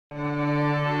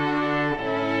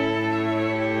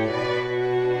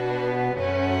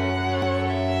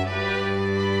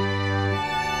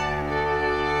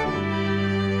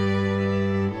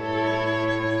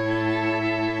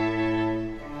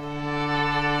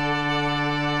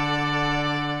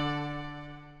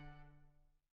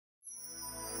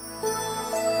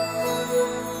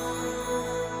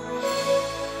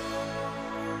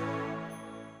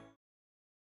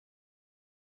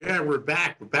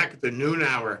back. We're back at the noon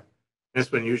hour.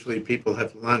 That's when usually people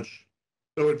have lunch.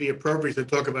 So it would be appropriate to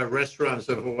talk about restaurants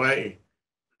of Hawaii.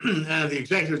 And the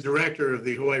executive director of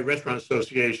the Hawaii Restaurant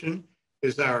Association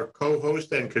is our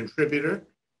co-host and contributor,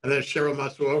 and that's Sheryl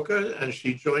Matsuoka, and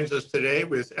she joins us today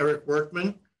with Eric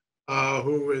Workman,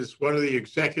 who is one of the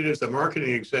executives, the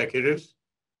marketing executives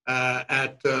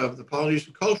at the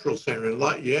Polynesian Cultural Center in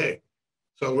Laie.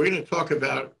 So we're going to talk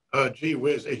about, gee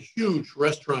whiz, a huge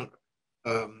restaurant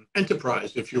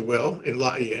enterprise, if you will, in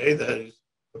Laie, that is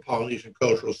the Polynesian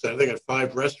Cultural Center. They got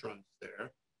 5 restaurants there.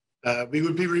 We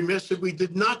would be remiss if we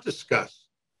did not discuss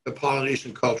the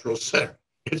Polynesian Cultural Center.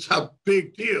 It's a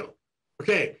big deal.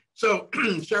 Okay, so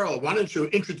Sheryl, why don't you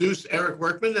introduce Eric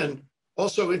Workman and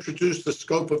also introduce the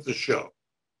scope of the show?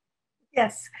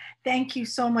 Yes, thank you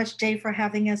so much, Jay, for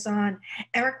having us on.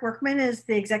 Eric Workman is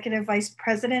the Executive Vice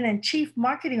President and Chief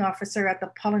Marketing Officer at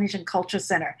the Polynesian Cultural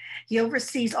Center. He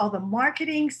oversees all the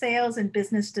marketing, sales, and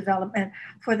business development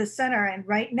for the center. And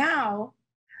right now,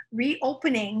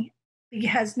 reopening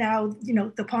has now,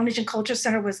 the Polynesian Cultural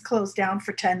Center was closed down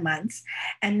for 10 months.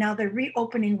 And now they're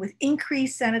reopening with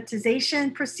increased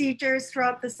sanitization procedures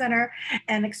throughout the center,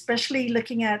 and especially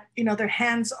looking at, their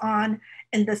hands-on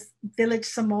in the village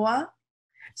Samoa.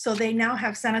 So they now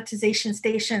have sanitization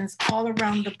stations all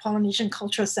around the Polynesian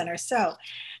Cultural Center. So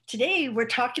today we're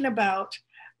talking about,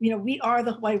 we are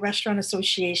the Hawaii Restaurant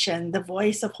Association, the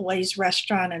voice of Hawaii's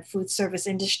restaurant and food service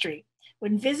industry.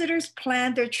 When visitors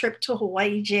plan their trip to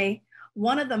Hawaii, Jay,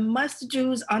 one of the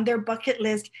must-dos on their bucket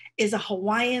list is a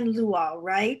Hawaiian Luau,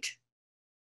 right?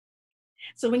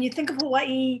 So when you think of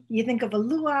Hawaii, you think of a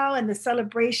luau and the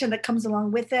celebration that comes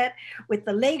along with it. With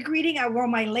the lei greeting, I wore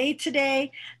my lei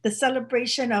today, the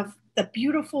celebration of the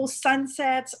beautiful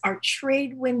sunsets, our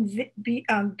trade wind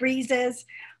breezes,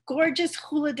 gorgeous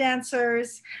hula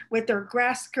dancers with their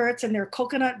grass skirts and their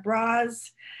coconut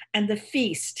bras, and the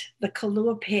feast, the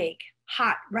kalua pig,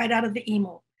 hot right out of the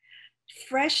imu.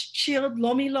 Fresh chilled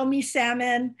lomi lomi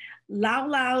salmon, lau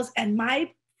laus, and my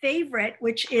favorite,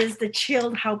 which is the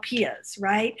chilled haupias,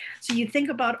 right? So you think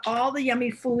about all the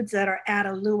yummy foods that are at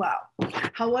a luau.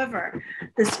 However,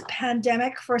 this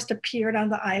pandemic first appeared on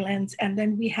the islands, and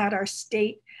then we had our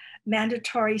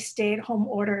mandatory stay-at-home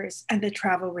orders and the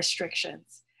travel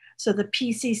restrictions. So the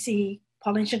PCC,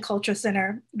 Polynesian Cultural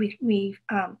Center, we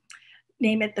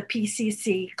name it the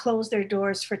PCC, closed their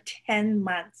doors for 10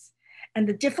 months. And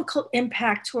the difficult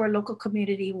impact to our local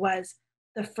community was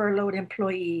the furloughed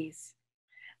employees.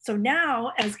 So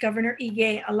now, as Governor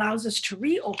Ige allows us to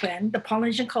reopen, the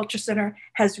Polynesian Culture Center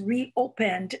has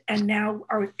reopened and now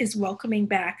is welcoming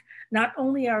back not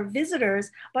only our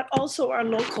visitors, but also our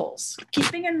locals.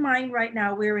 Keeping in mind right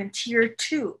now, we're in Tier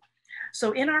 2.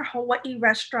 So in our Hawaii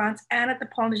restaurants and at the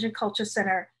Polynesian Culture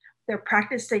Center, they're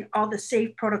practicing all the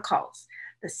safe protocols.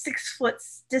 The 6-foot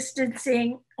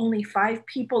distancing, only 5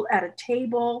 people at a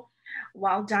table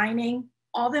while dining.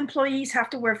 All the employees have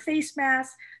to wear face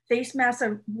masks. Face masks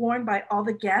are worn by all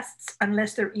the guests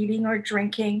unless they're eating or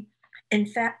drinking.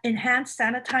 Enhanced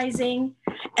sanitizing.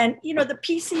 And, the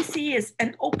PCC is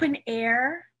an open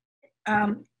air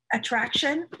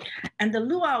attraction. And the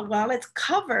luau, while it's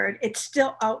covered, it's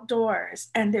still outdoors.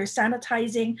 And they're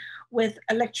sanitizing with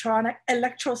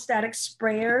electrostatic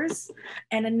sprayers.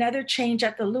 And another change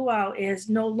at the luau is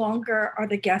no longer are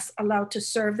the guests allowed to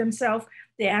serve themselves.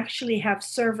 They actually have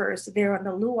servers there on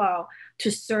the luau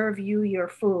to serve you your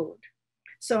food.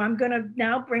 So I'm going to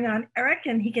now bring on Eric,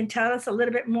 and he can tell us a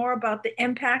little bit more about the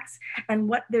impacts and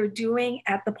what they're doing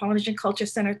at the Polynesian Culture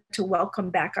Center to welcome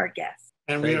back our guests.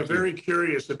 And we are very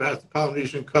curious about the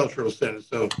Polynesian Cultural Center.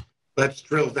 So let's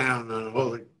drill down on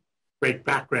all the great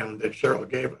background that Sheryl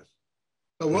gave us.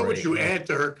 So what would you add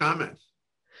to her comments?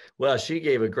 Well, she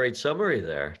gave a great summary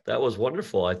there. That was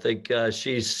wonderful. I think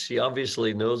she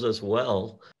obviously knows us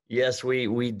well. Yes,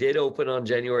 we did open on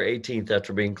January 18th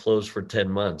after being closed for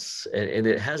 10 months. And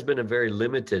it has been a very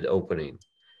limited opening.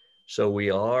 So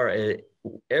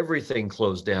everything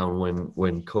closed down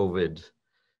when COVID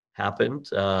happened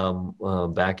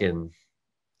back in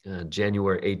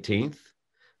January 18th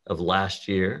of last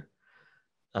year.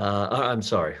 I'm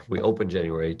sorry, we opened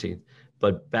January 18th.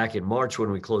 But back in March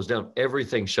when we closed down,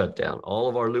 everything shut down. All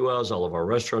of our luau's, all of our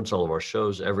restaurants, all of our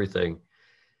shows, everything.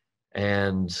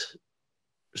 And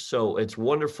so it's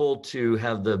wonderful to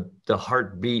have the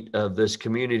heartbeat of this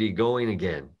community going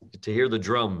again, to hear the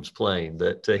drums playing,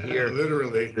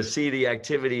 to see the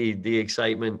activity, the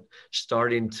excitement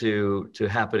starting to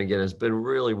happen again. It's been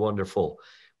really wonderful.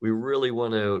 We really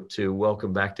want to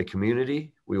welcome back the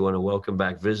community. We want to welcome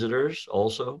back visitors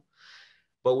also.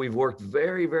 But we've worked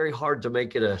very, very hard to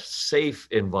make it a safe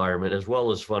environment as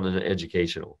well as fun and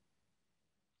educational.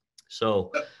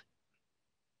 So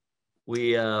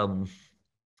we are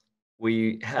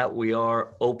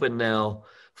open now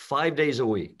 5 days a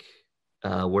week.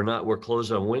 We're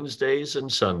closed on Wednesdays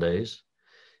and Sundays,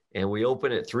 and we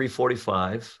open at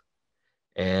 3:45,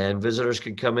 and visitors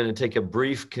can come in and take a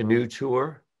brief canoe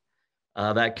tour.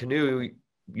 That canoe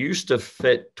used to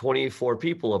fit 24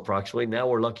 people approximately. Now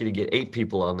we're lucky to get 8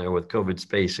 people on there with COVID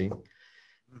spacing.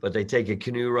 But they take a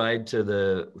canoe ride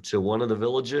to one of the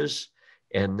villages,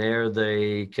 and there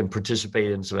they can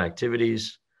participate in some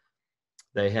activities.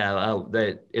 They have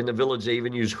in the village, they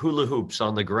even use hula hoops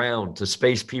on the ground to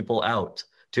space people out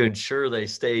to ensure they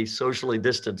stay socially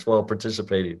distanced while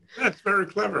participating. That's very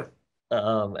clever.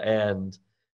 And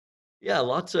yeah,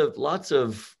 lots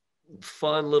of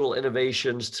fun little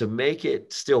innovations to make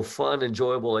it still fun,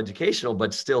 enjoyable, educational,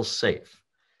 but still safe.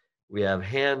 We have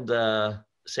hand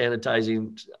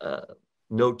sanitizing,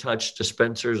 no-touch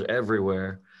dispensers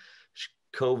everywhere.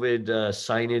 COVID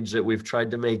signage that we've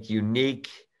tried to make unique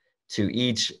to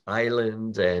each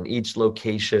island and each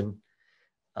location.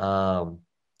 There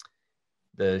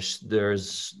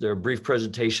are brief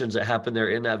presentations that happen there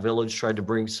in that village, trying to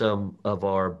bring some of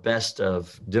our best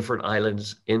of different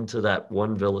islands into that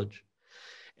one village.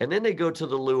 And then they go to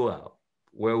the luau,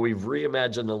 where we've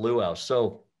reimagined the luau.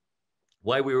 So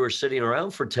while we were sitting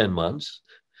around for 10 months,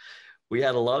 we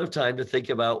had a lot of time to think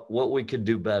about what we could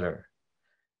do better.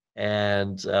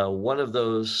 And one of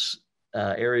those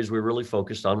areas we really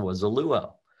focused on was the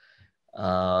luau.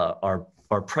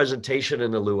 Our presentation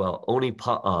in the luau, Oni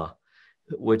Pa'a,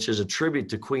 which is a tribute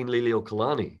to Queen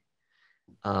Liliuokalani.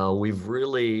 We've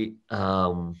really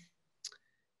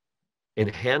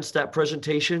enhanced that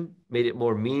presentation, made it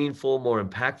more meaningful, more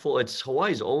impactful. It's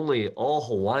Hawaii's only all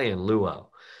Hawaiian luau.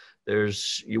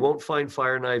 You won't find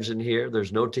fire knives in here.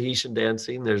 There's no Tahitian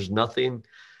dancing. There's nothing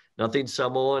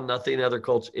Samoan, nothing other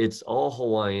culture. It's all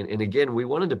Hawaiian. And again, we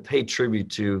wanted to pay tribute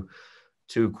to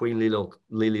Queen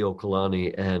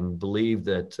Liliuokalani and believe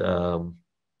that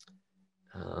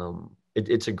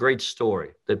it's a great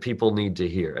story that people need to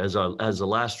hear as the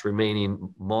last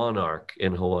remaining monarch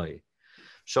in Hawaii.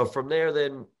 So from there,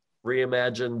 then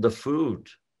reimagine the food.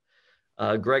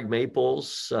 Greg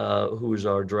Maples, who's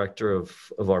our director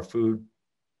of our food,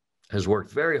 has worked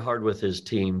very hard with his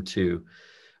team to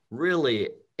really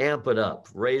amp it up,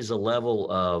 raise a level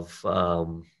of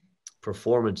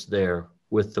performance there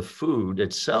with the food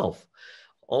itself.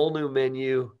 All new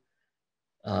menu,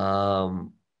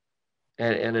 and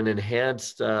an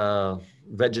enhanced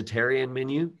vegetarian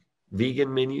menu,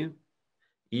 vegan menu,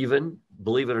 even,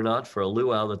 believe it or not, for a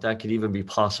luau that could even be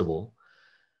possible.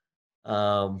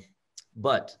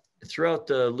 But throughout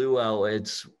the luau,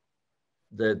 it's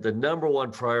the number one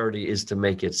priority is to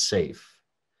make it safe.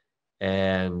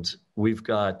 And we've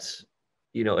got,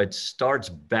 it starts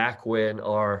back when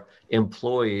our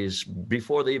employees,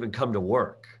 before they even come to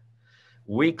work,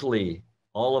 weekly,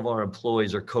 all of our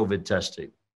employees are COVID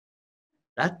testing.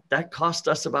 That cost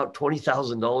us about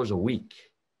 $20,000 a week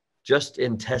just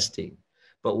in testing.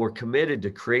 But we're committed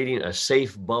to creating a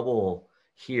safe bubble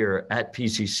here at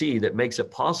PCC that makes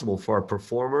it possible for our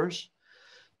performers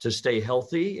to stay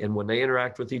healthy. And when they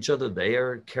interact with each other, they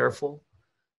are careful.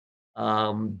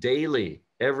 Daily,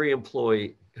 every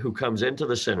employee who comes into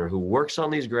the center, who works on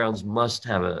these grounds, must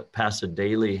pass a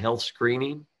daily health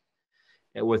screening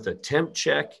and with a temp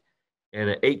check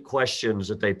and 8 questions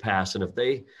that they pass. And if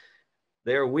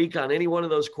they're weak on any one of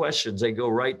those questions, they go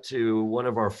right to one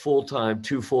of our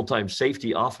two full-time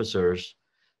safety officers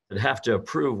that have to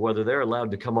approve whether they're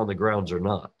allowed to come on the grounds or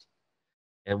not.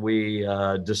 And we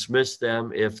dismiss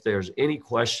them if there's any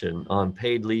question on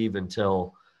paid leave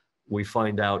until we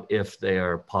find out if they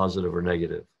are positive or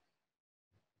negative.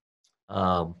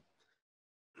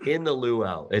 In the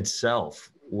luau itself,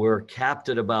 we're capped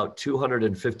at about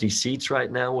 250 seats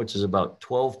right now, which is about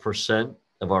 12%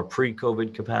 of our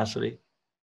pre-COVID capacity.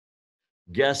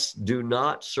 Guests do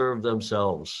not serve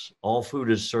themselves. All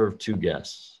food is served to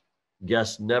guests.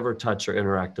 Guests never touch or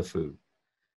interact with food.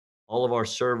 All of our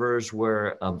servers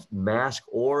wear a mask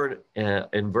or an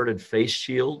inverted face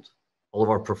shield. All of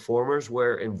our performers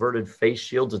wear inverted face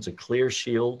shields. It's a clear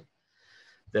shield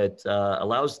that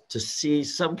allows to see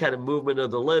some kind of movement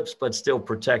of the lips, but still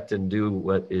protect and do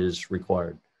what is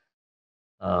required.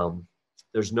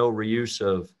 There's no reuse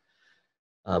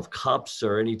of cups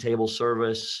or any table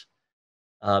service.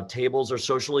 Tables are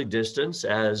socially distanced.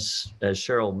 As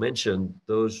Sheryl mentioned,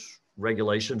 those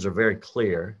regulations are very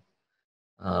clear.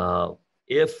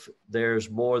 If there's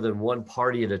more than one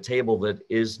party at a table that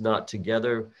is not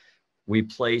together, we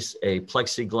place a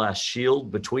plexiglass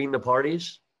shield between the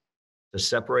parties to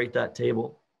separate that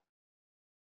table.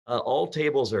 All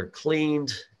tables are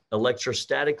cleaned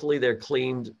electrostatically, they're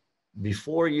cleaned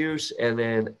before use, and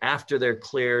then after they're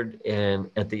cleared, and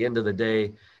at the end of the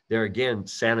day, they're again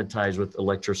sanitized with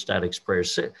electrostatic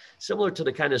sprayers, similar to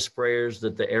the kind of sprayers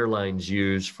that the airlines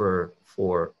use for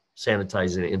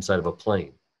sanitizing the inside of a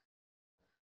plane.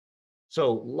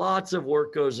 So lots of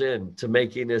work goes into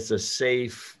making this a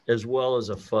safe as well as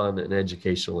a fun and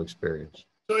educational experience.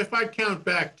 So if I count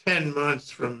back 10 months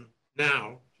from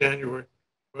now, February,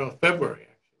 actually,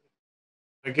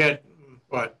 I get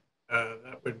what?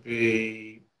 That would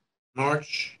be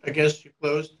March, I guess you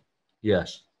closed?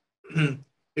 Yes.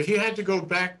 If you had to go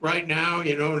back right now,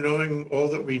 knowing all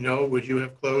that we know, would you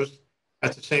have closed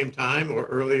at the same time or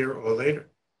earlier or later?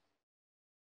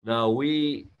 No,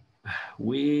 we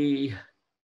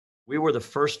were the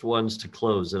first ones to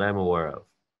close that I'm aware of.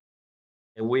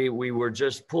 And we were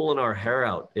just pulling our hair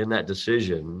out in that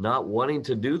decision, not wanting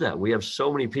to do that. We have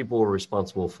so many people we're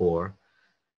responsible for.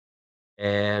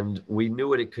 And we knew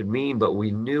what it could mean, but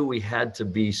we knew we had to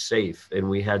be safe and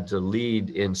we had to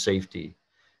lead in safety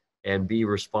and be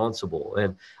responsible.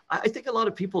 And I think a lot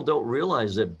of people don't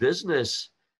realize that business,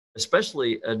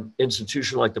 especially an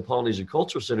institution like the Polynesian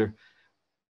Cultural Center,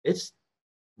 its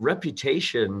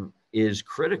reputation is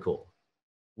critical.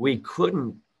 We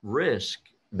couldn't risk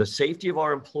the safety of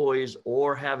our employees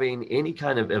or having any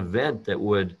kind of event that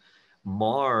would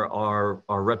mar our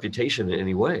reputation in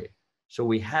any way. So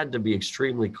we had to be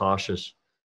extremely cautious.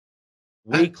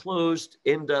 We closed,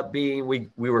 we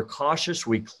were cautious.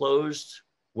 We closed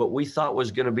what we thought was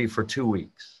going to be for 2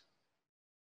 weeks.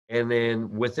 And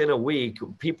then within a week,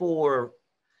 people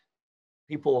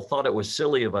thought it was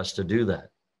silly of us to do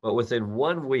that. But within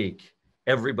 1 week,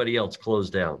 everybody else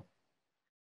closed down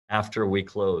after we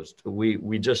closed.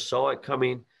 We just saw it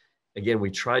coming. Again, we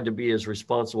tried to be as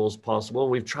responsible as possible.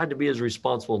 We've tried to be as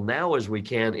responsible now as we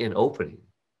can in opening,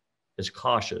 as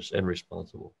cautious and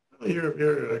responsible. Well,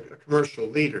 you're a commercial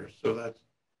leader, so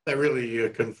that really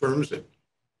confirms it.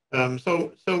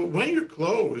 So when you're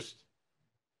closed,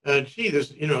 there's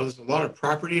a lot of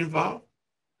property involved,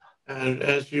 and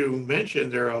as you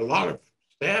mentioned, there are a lot of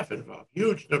staff involved,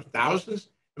 huge number, thousands.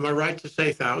 Am I right to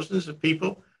say thousands of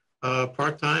people,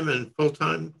 part-time and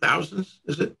full-time? Thousands,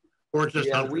 is it, or just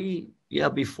hundreds?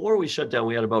 Before we shut down,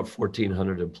 we had about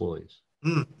 1,400 employees.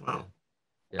 Wow.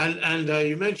 Yeah. And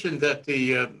you mentioned that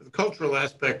the cultural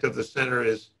aspect of the center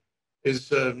is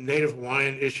Native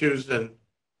Hawaiian issues and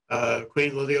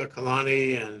Queen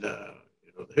Liliuokalani and the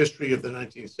history of the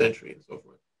 19th century and so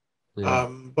forth. Yeah.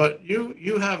 But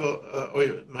you have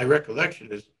my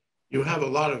recollection is you have a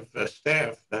lot of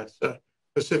staff that's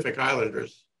Pacific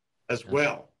Islanders as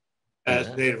well as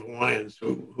Native Hawaiians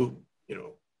who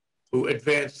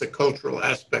advance the cultural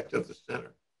aspect of the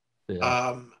center.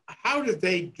 Yeah. How did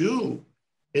they do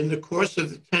in the course of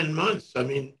the 10 months? I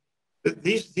mean,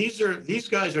 these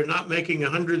guys are not making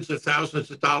hundreds of thousands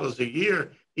of dollars a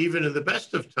year, even in the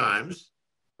best of times.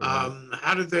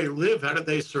 How did they live? How did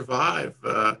they survive?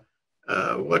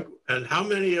 And how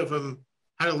many of them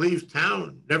had to leave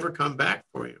town, never come back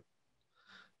for you?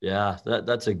 Yeah,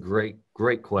 that's a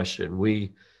great question.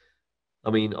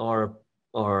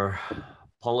 Our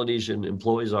Polynesian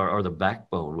employees are the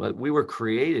backbone. We were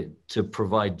created to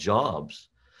provide jobs,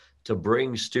 to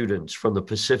bring students from the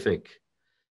Pacific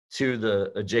to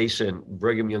the adjacent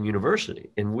Brigham Young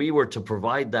University. And we were to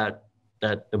provide that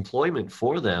employment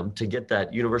for them to get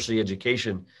that university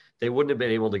education they wouldn't have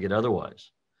been able to get otherwise.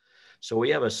 So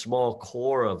we have a small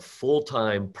core of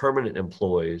full-time permanent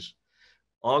employees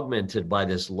augmented by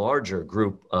this larger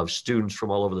group of students from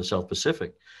all over the South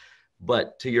Pacific.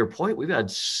 But to your point, we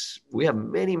have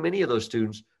many of those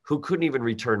students who couldn't even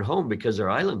return home because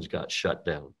their islands got shut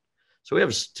down. So we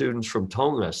have students from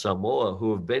Tonga, Samoa,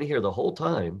 who have been here the whole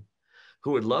time,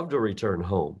 who would love to return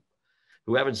home,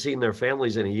 who haven't seen their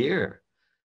families in a year.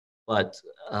 But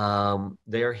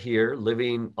they're here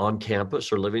living on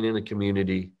campus or living in a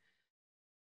community.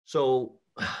 So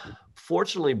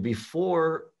fortunately,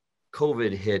 before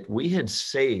COVID hit, we had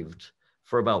saved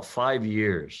for about 5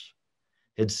 years,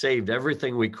 had saved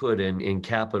everything we could in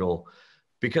capital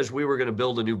because we were going to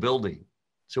build a new building.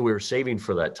 So we were saving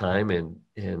for that time, and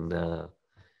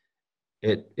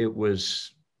it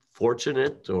was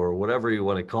fortunate, or whatever you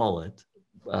want to call it,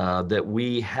 that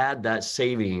we had that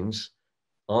savings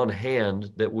on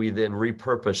hand that we then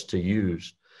repurposed to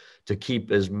use to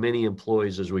keep as many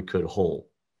employees as we could whole.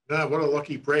 God, what a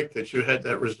lucky break that you had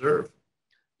that reserve.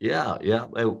 Yeah.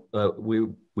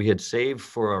 We had saved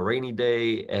for a rainy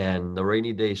day, and the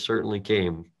rainy day certainly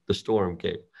came. The storm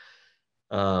came.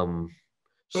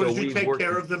 So did you take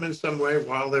care of them in some way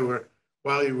while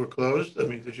you were closed? I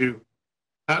mean,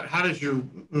 how did you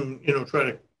try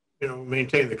to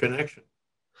maintain the connection.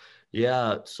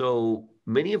 Yeah, so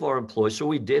many of our employees, so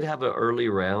we did have an early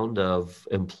round of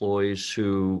employees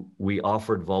who we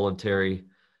offered voluntary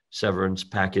severance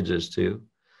packages to.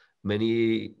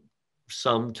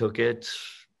 Some took it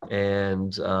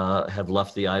and have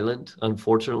left the island,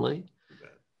 unfortunately.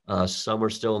 Some are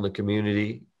still in the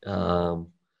community.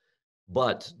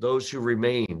 But those who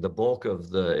remain, the bulk of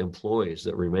the employees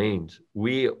that remained,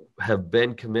 we have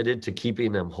been committed to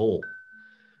keeping them whole.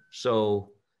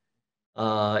 So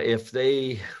if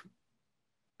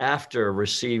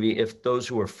those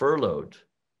who are furloughed,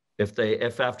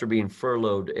 if after being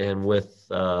furloughed and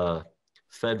with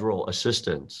federal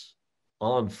assistance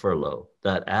on furlough,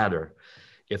 that adder,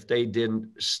 if they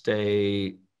didn't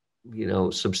stay,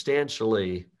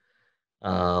 substantially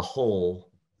whole,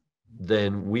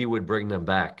 then we would bring them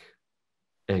back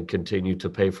and continue to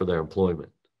pay for their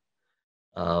employment.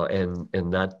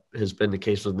 And that has been the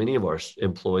case with many of our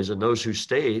employees. And those who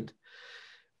stayed,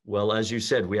 well, as you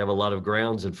said, we have a lot of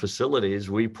grounds and facilities.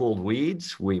 We pulled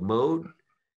weeds, we mowed,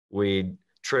 we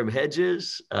trimmed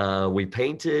hedges, we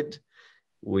painted,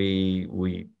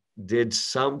 we did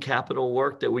some capital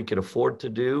work that we could afford to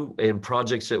do, and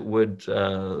projects that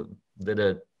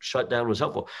a shutdown was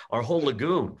helpful. Our whole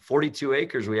lagoon, 42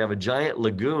 acres, we have a giant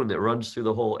lagoon that runs through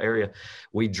the whole area.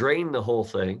 We drained the whole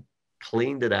thing,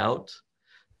 cleaned it out,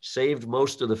 saved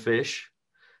most of the fish,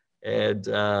 and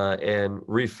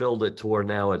refilled it to where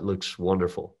now it looks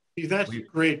wonderful. See, that's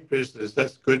great business.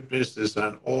 That's good business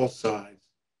on all sides.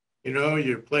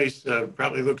 Your place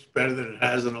probably looks better than it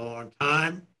has in a long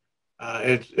time.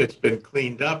 It's been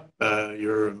cleaned up.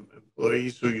 Your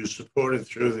employees who you supported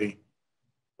through the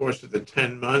course of the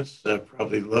 10 months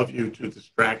probably love you to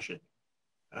distraction.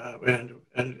 And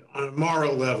on a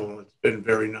moral level, it's been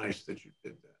very nice that you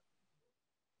did that.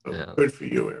 So yeah. Good for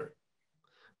you, Eric.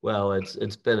 Well,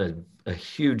 it's been a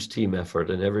huge team effort,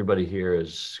 and everybody here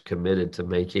is committed to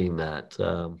making that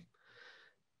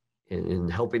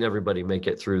and helping everybody make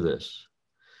it through this.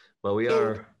 Well, we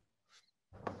are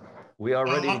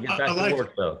ready to get back to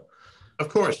work, though. Of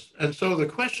course. And so the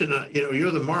question,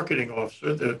 you're the marketing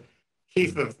officer, the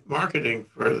chief of marketing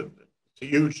it's a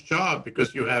huge job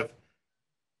because you have,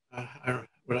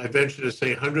 what I venture to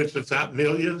say, hundreds if not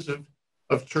millions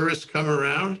of tourists come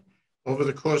around over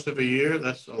the course of a year.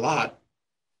 That's a lot.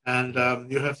 And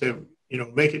you have to,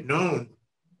 make it known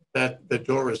that the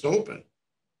door is open.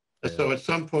 Yeah. So at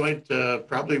some point,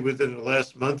 probably within the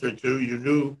last month or two, you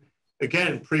knew,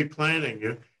 again, pre-planning,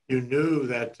 you knew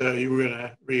that you were going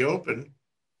to reopen.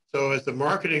 So as the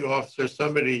marketing officer,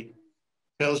 somebody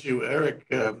tells you, Eric,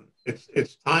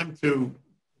 it's time to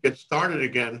get started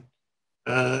again,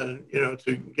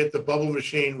 to get the bubble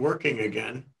machine working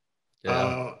again.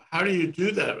 Yeah. How do you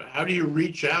do that? How do you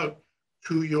reach out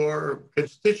to your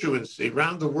constituency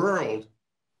around the world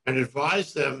and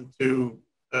advise them to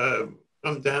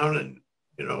come down and,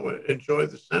 enjoy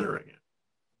the center again?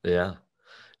 Yeah.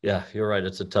 Yeah, you're right.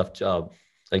 It's a tough job.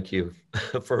 Thank you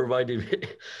for reminding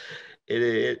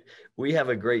me. We have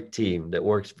a great team that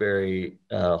works very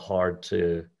hard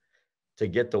to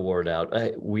get the word out.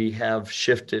 We have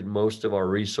shifted most of our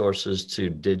resources to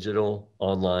digital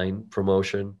online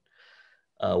promotion.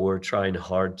 We're trying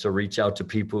hard to reach out to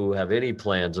people who have any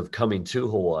plans of coming to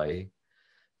Hawaii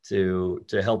to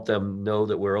help them know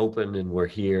that we're open and we're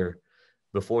here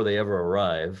before they ever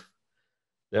arrive.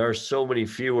 There are so many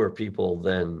fewer people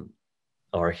than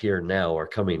are here now or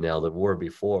coming now than were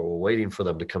before. We're waiting for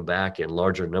them to come back in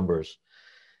larger numbers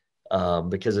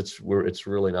because it's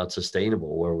really not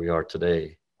sustainable where we are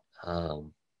today.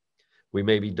 We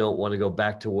maybe don't want to go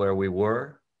back to where we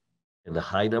were in the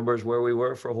high numbers where we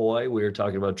were for Hawaii. We were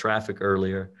talking about traffic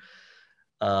earlier,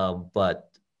 but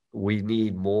we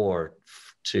need more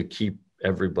to keep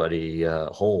everybody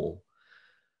whole.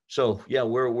 So yeah,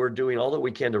 we're doing all that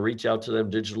we can to reach out to them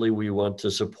digitally. We want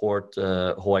to support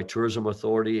Hawaii Tourism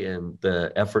Authority and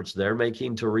the efforts they're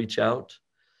making to reach out,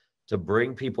 to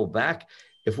bring people back.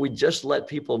 If we just let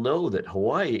people know that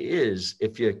Hawaii is,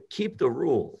 if you keep the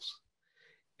rules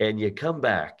and you come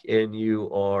back and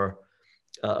you are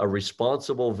a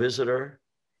responsible visitor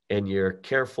and you're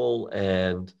careful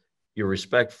and you're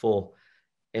respectful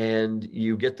and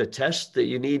you get the test that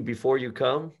you need before you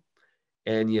come,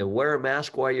 and you wear a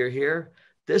mask while you're here,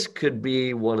 this could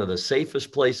be one of the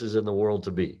safest places in the world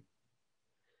to be.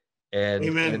 And,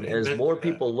 Amen. As more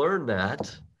people learn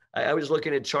that, I was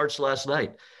looking at charts last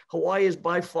night. Hawaii is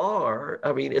by far,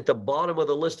 at the bottom of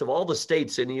the list of all the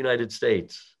states in the United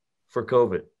States for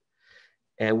COVID.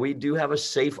 And we do have a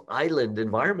safe island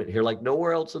environment here, like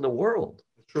nowhere else in the world.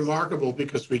 It's remarkable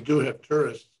because we do have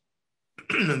tourists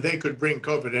and they could bring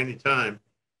COVID anytime.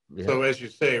 Yeah, So as you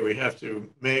say, we have to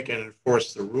make and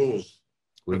enforce the rules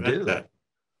to we prevent do. that.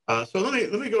 So let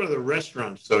me go to the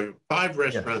restaurants. So 5 Yeah.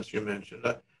 restaurants you mentioned.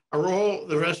 Are all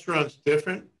the restaurants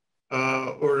different,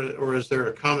 or is there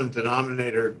a common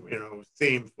denominator,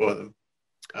 theme for them?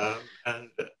 And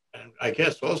I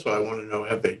guess also I want to know,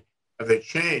 have they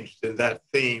changed in that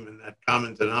theme and that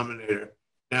common denominator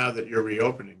now that you're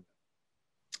reopening?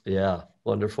 Yeah,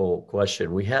 wonderful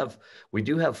question. We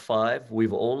do have 5.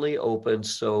 We've only opened,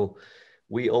 so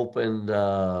we opened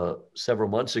several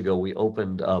months ago. We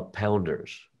opened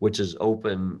Pounders, which is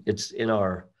open. It's in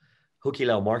our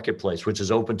Hukilau marketplace, which is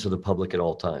open to the public at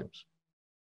all times.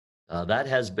 That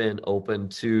has been open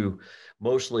to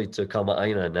mostly to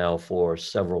Kama'aina now for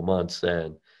several months,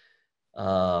 and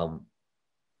um,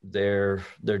 they're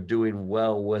doing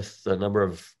well with the number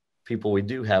of people we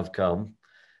do have come.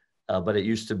 But it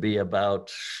used to be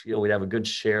about, we'd have a good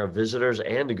share of visitors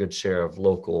and a good share of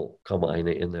local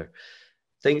Kama'aina in there.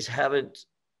 Things haven't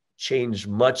changed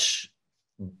much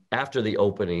after the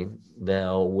opening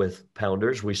now with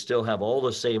Pounders. We still have all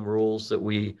the same rules that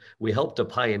we helped to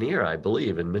pioneer, I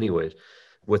believe, in many ways,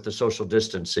 with the social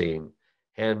distancing,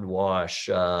 hand wash,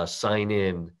 sign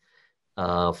in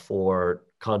for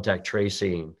contact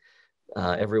tracing.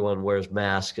 Everyone wears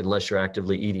masks unless you're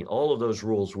actively eating. All of those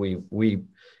rules, we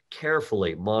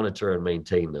carefully monitor and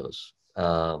maintain those.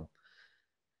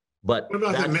 But What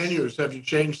about the that's menus? Have you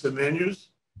changed the menus?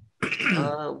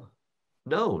 um,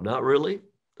 no, not really.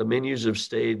 The menus have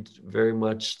stayed very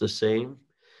much the same.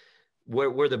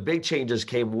 Where the big changes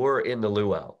came were in the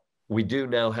luau. We do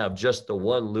now have just the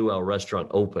one luau restaurant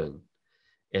open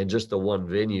and just the one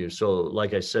venue. So,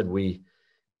 like I said,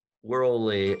 we're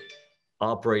only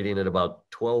operating at about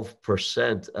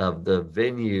 12% of the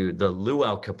venue, the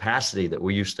luau capacity that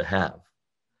we used to have.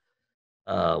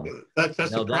 That's a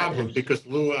Now that problem has, because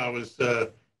luau is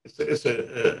an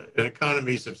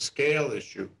economies of scale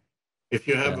issue. If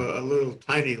you have yeah, a little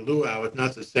tiny luau, it's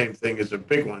not the same thing as a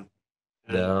big one,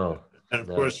 and no, and of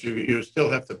no, course you still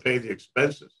have to pay the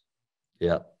expenses.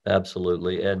 yeah,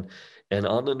 absolutely. And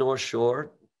on the North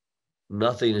Shore,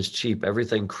 nothing is cheap.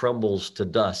 Everything crumbles to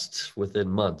dust within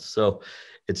months. So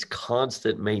it's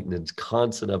constant maintenance,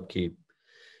 constant upkeep.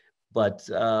 But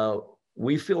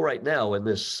we feel right now in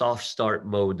this soft start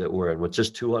mode that we're in, with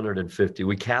just 250,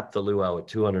 we cap the luau at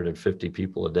 250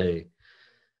 people a day.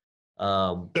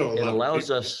 Still a It lot of allows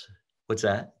people. us, what's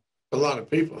that? A lot of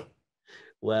people.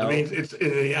 I mean, Well, it's in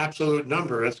the absolute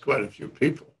number. That's quite a few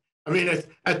people. I mean,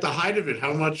 at the height of it,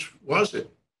 how much was it?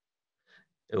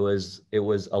 it was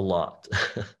a lot.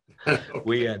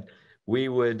 we Okay. had we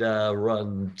would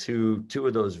run two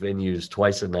of those venues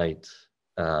twice a night.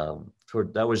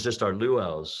 That was just our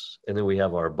luau's, and then we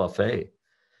have our buffet,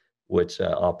 which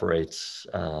operates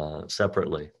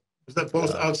separately. Is that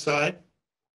both Uh, outside?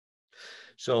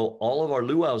 so all of our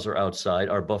luau's are outside.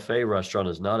 Our buffet restaurant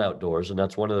is not outdoors, and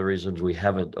that's one of the reasons we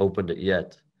haven't opened it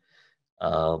yet.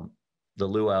 Um, the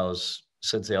luau's,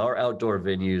 since they are outdoor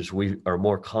venues, we are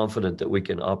more confident that we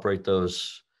can operate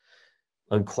those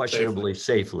Safely. unquestionably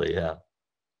safely. Yeah.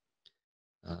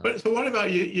 Uh, But so what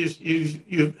about you?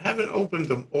 You haven't opened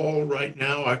them all right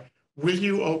now. Will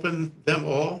you open them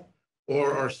all,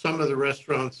 or are some of the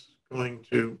restaurants going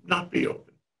to not be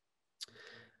open?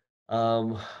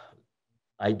 um,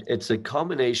 it's a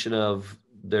combination of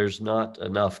there's not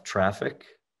enough traffic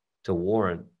to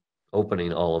warrant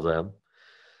opening all of them.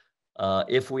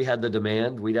 If we had the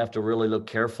demand, we'd have to really look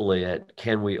carefully at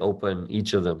can we open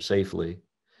each of them safely.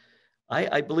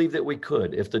 I believe that we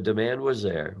could. If the demand was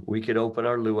there, we could open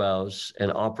our luau's and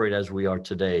operate as we are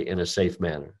today in a safe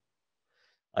manner.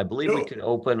 I believe we No, could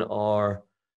open our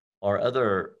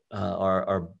other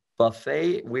our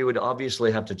buffet. We would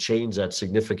obviously have to change that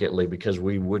significantly because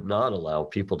we would not allow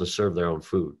people to serve their own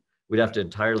food. We'd have to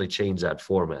entirely change that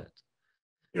format.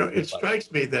 it But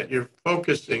strikes me that you're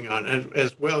focusing on,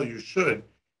 as well you should,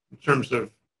 in terms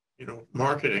of,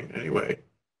 marketing anyway,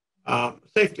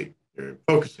 safety. You're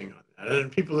focusing on that,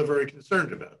 and people are very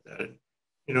concerned about that. And,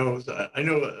 I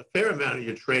know a fair amount of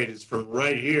your trade is from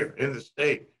right here in the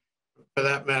state, for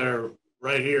that matter,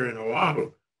 right here in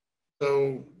Oahu.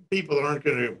 So people aren't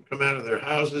going to come out of their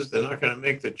houses. They're not going to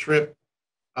make the trip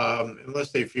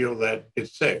unless they feel that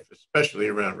it's safe, especially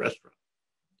around restaurants.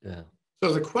 yeah,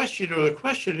 So the question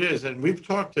is, and we've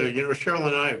talked to, Sheryl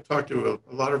and I have talked to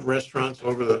a lot of restaurants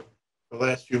over the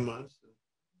last few months.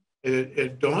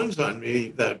 It dawns on me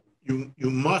that you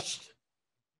must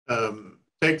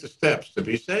take the steps to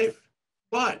be safe.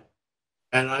 But,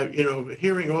 and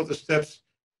hearing all the steps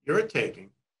you're taking,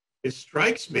 it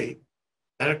strikes me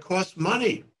that it costs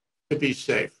money to be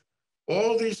safe.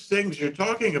 All these things you're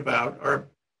talking about are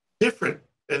different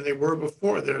than they were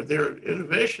before. They're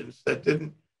innovations that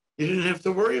you didn't have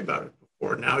to worry about it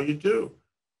before. Now you do.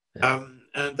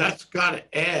 And that's got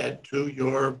to add to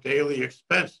your daily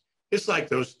expense. It's like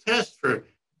those tests for,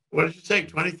 what did you say,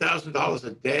 $20,000 a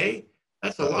day?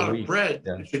 That's a lot of bread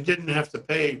that you didn't have to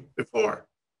pay before.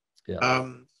 Yeah.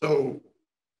 So,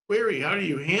 query, how do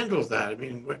you handle that? I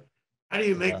mean, how do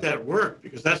you make that work?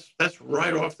 Because that's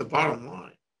right off the bottom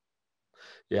line.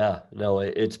 Yeah, no,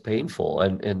 it's painful,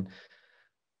 and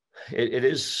it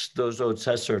is, those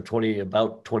tests are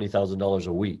about $20,000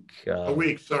 a week. A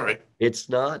week, sorry. It's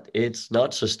not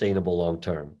sustainable long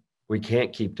term. We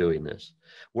can't keep doing this.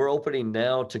 We're opening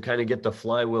now to kind of get the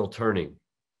flywheel turning,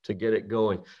 to get it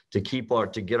going, to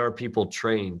get our people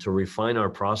trained, to refine our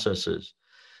processes,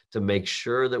 to make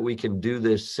sure that we can do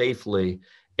this safely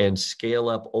and scale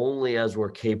up only as we're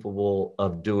capable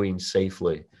of doing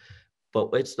safely.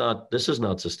 But this is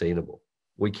not sustainable.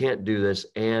 We can't do this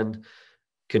and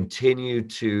continue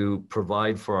to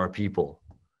provide for our people.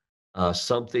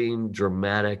 Something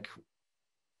dramatic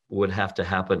would have to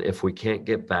happen if we can't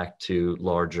get back to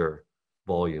larger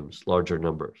volumes, larger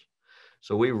numbers.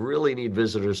 So we really need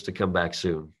visitors to come back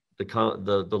soon.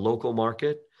 The local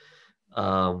market,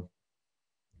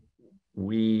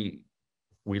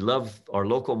 we love our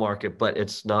local market, but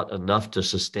it's not enough to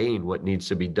sustain what needs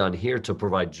to be done here to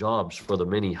provide jobs for the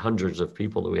many hundreds of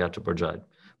people that we have to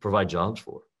provide jobs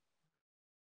for.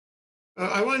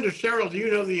 I wonder, Sheryl, do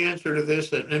you know the answer to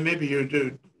this? And maybe you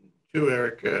do too,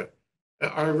 Eric.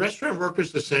 Are restaurant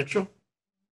workers essential?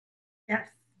 Yes.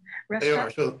 They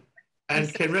are. So,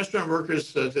 and can restaurant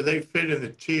workers, do they fit in the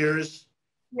tiers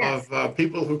of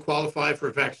people who qualify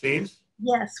for vaccines?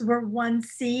 Yes, we're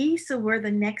 1C, so we're the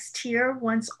next tier.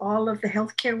 Once all of the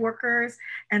healthcare workers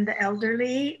and the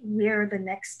elderly, we're the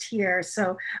next tier.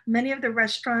 So many of the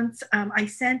restaurants, I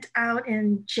sent out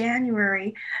in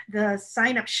January the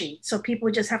sign-up sheet. So people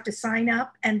just have to sign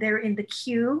up and they're in the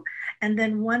queue. And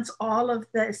then once all of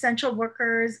the essential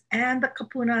workers and the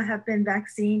kapuna have been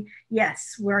vaccinated,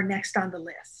 yes, we're next on the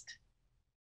list.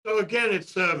 So again,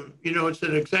 it's it's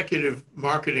an executive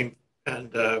marketing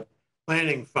and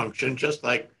planning function, just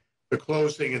like the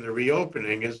closing and the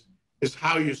reopening is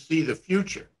how you see the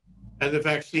future, and the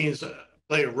vaccines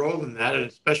play a role in that, and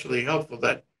it's especially helpful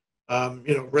that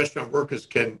restaurant workers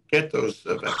can get those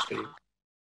vaccines,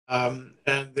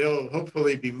 and there'll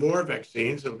hopefully be more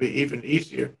vaccines. It'll be even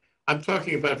easier. I'm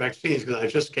talking about vaccines because I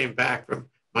just came back from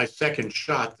my second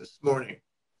shot this morning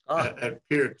at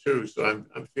Pier 2, so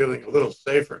I'm feeling a little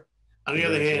safer. On the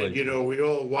other hand, we're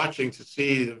all watching to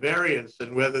see the variants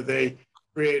and whether they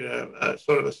create a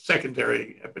sort of a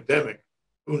secondary epidemic.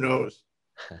 Who knows?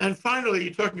 And finally,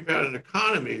 you're talking about an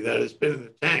economy that has been in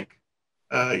the tank.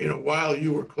 While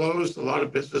you were closed, a lot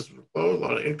of business was closed, a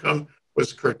lot of income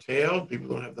was curtailed. People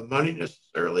don't have the money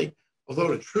necessarily.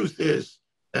 Although the truth is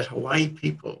that Hawaii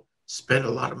people spend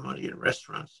a lot of money in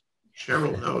restaurants.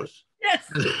 Sheryl knows.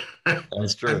 Yes.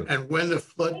 That's true. And when the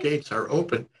floodgates are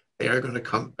open, they are going to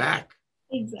come back.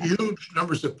 Exactly. Huge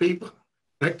numbers of people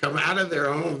that come out of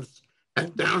their homes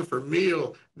and down for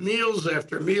meals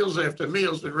after meals after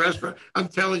meals in restaurant. I'm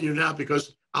telling you now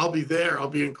because I'll be there. I'll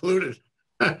be included.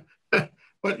 But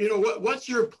what's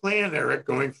your plan, Eric,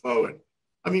 going forward?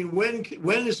 I mean,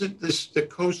 when is the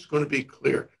coast going to be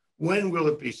clear? When will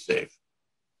it be safe?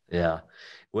 Yeah.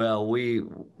 Well, we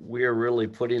are really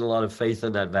putting a lot of faith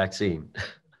in that vaccine.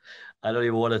 I don't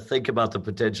even want to think about the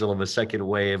potential of a second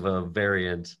wave of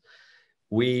variants.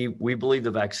 We believe the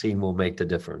vaccine will make the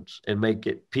difference and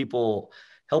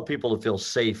help people to feel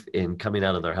safe in coming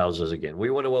out of their houses again. We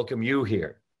want to welcome you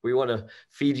here. We want to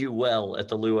feed you well at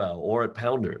the Luau or at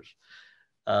Pounders.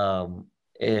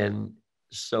 And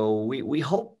so we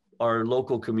hope our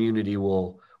local community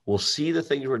will see the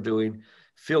things we're doing,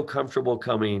 feel comfortable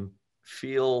coming,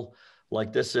 feel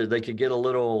like they could get a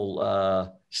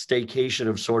little staycation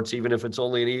of sorts, even if it's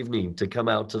only an evening, to come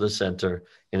out to the center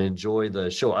and enjoy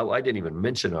the show. I didn't even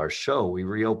mention our show. We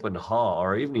reopened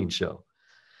our evening show.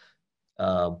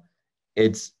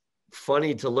 It's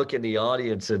funny to look in the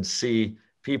audience and see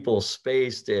people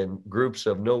spaced in groups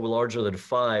of no larger than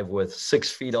 5 with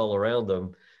 6 feet all around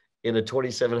them in a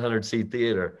 2,700 seat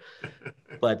theater.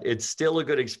 But it's still a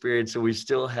good experience. And we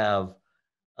still have,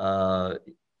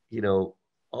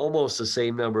 almost the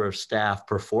same number of staff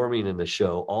performing in the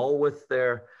show, all with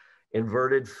their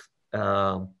inverted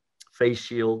face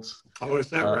shields. Oh, is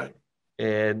that right?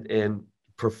 And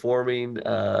performing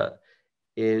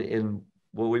in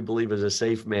what we believe is a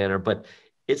safe manner. But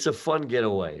it's a fun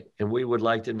getaway, and we would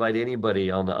like to invite anybody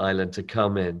on the island to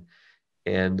come in.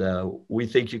 And we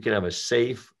think you can have a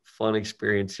safe, fun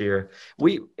experience here.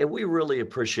 We really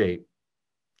appreciate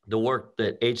the work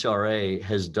that HRA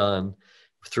has done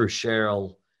through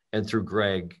Sheryl and through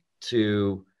Greg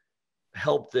to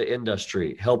help the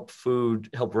industry, help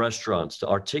restaurants to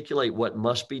articulate what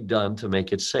must be done to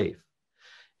make it safe.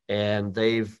 And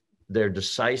their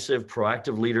decisive,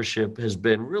 proactive leadership has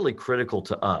been really critical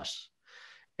to us.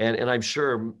 And I'm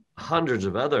sure hundreds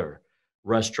of other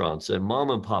restaurants and mom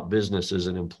and pop businesses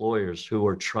and employers who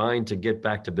are trying to get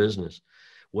back to business.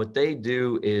 What they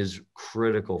do is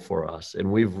critical for us.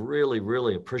 And we've really,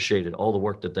 really appreciated all the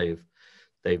work that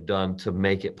they've done to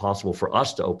make it possible for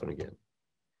us to open again.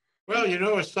 Well,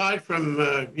 aside from,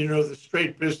 the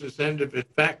straight business end of it,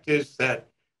 fact is that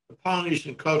the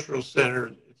Polynesian Cultural Center,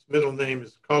 its middle name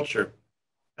is Culture,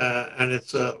 and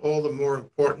it's all the more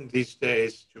important these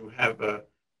days to have a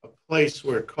place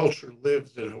where culture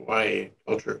lives in Hawaii.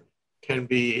 Culture can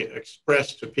be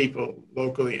expressed to people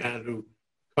locally and who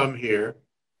come here.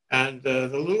 And the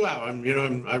luau,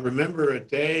 I remember a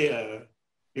day,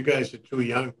 you guys are too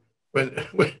young, when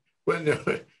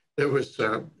there was,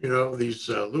 these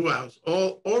luau's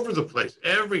all over the place.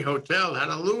 Every hotel had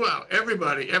a luau.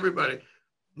 Everybody.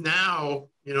 Now,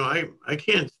 I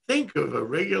can't think of a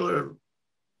regular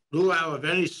luau of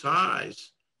any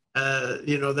size,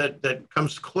 that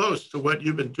comes close to what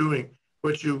you've been doing,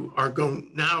 what you are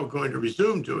going to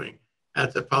resume doing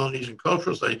at the Polynesian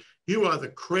Cultural Center. You are the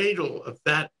cradle of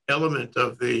that element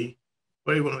of the,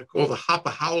 what do you want to call the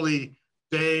Hapahauli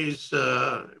days?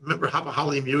 Remember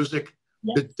Hapahauli music?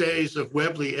 Yes. The days of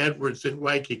Webley Edwards in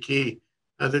Waikiki,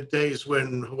 the days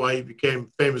when Hawaii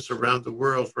became famous around the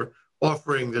world for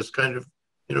offering this kind of,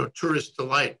 tourist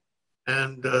delight.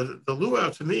 And the luau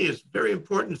to me is a very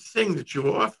important thing that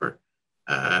you offer.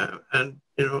 And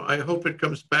I hope it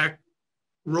comes back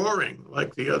roaring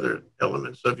like the other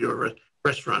elements of your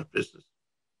restaurant business.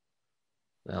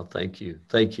 Well, thank you.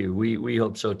 Thank you. We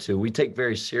hope so too. We take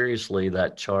very seriously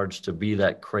that charge to be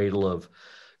that cradle of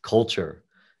culture,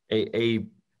 a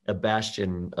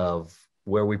bastion of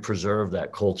where we preserve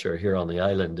that culture here on the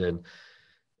island,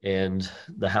 and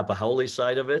the Hapahauli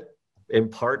side of it, in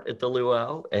part at the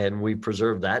luau, and we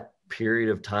preserve that period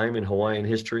of time in Hawaiian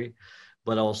history,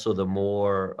 but also the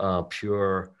more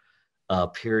pure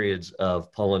periods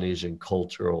of Polynesian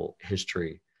cultural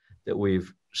history that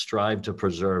we've strived to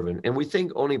preserve. And we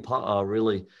think Onipa'a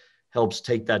really helps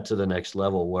take that to the next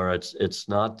level, where it's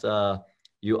not,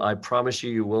 I promise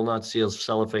you will not see a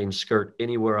cellophane skirt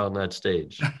anywhere on that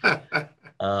stage.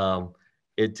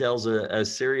 It tells a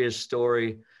serious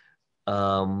story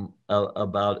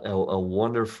about a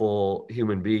wonderful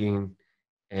human being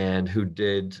and who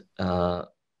did a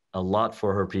lot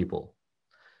for her people.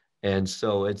 And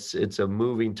so it's a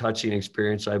moving, touching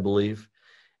experience, I believe,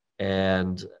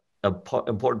 and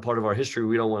important part of our history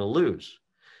we don't want to lose.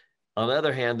 On the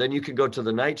other hand, then you could go to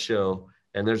the night show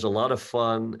and there's a lot of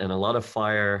fun and a lot of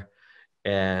fire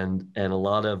and a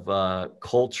lot of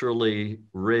culturally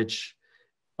rich,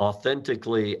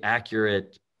 authentically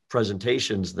accurate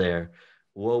presentations there,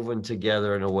 woven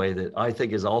together in a way that I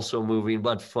think is also moving,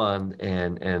 but fun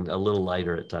and a little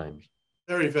lighter at times.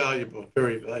 Very valuable,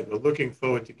 very valuable. Looking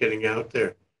forward to getting out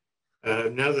there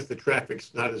now that the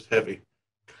traffic's not as heavy.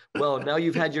 Well, now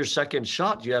you've had your second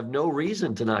shot. You have no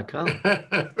reason to not come.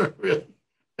 Really?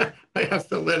 I have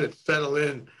to let it settle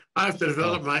in. I have to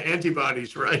develop my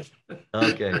antibodies, right?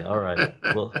 Okay, all right.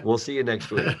 Well, we'll see you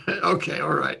next week. Okay,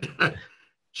 all right.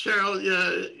 Sheryl,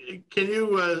 can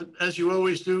you, as you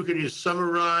always do, can you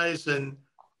summarize and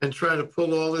try to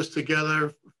pull all this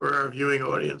together for our viewing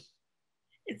audience?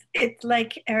 It's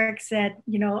like Eric said,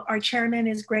 our chairman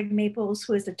is Greg Maples,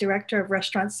 who is the director of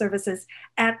restaurant services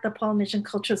at the Polynesian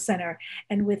Cultural Center.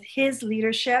 And with his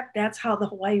leadership, that's how the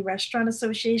Hawaii Restaurant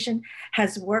Association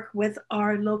has worked with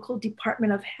our local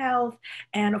Department of Health,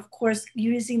 and of course,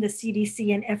 using the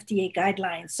CDC and FDA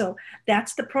guidelines. So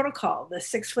that's the protocol, the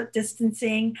 6-foot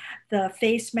distancing, the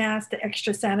face mask, the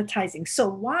extra sanitizing. So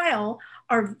while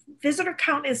our visitor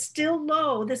count is still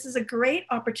low, this is a great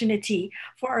opportunity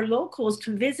for our locals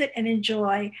to visit and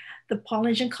enjoy the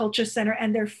Polynesian Culture Center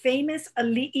and their famous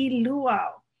Ali'i Luau.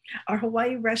 Our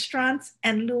Hawaii restaurants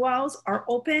and luau's are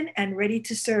open and ready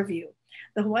to serve you.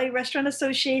 The Hawaii Restaurant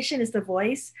Association is the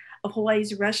voice of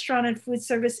Hawaii's restaurant and food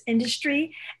service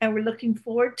industry, and we're looking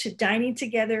forward to dining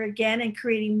together again and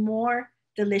creating more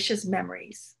delicious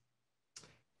memories.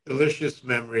 Delicious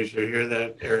memories. You hear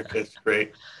that, Eric? That's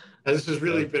great. This has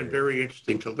really been very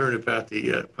interesting to learn about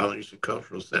the Polynesian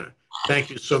Cultural Center. Thank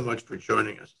you so much for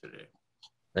joining us today.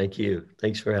 Thank you.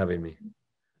 Thanks for having me.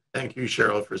 Thank you,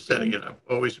 Sheryl, for setting it up.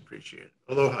 Always appreciate it.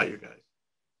 Aloha, you guys.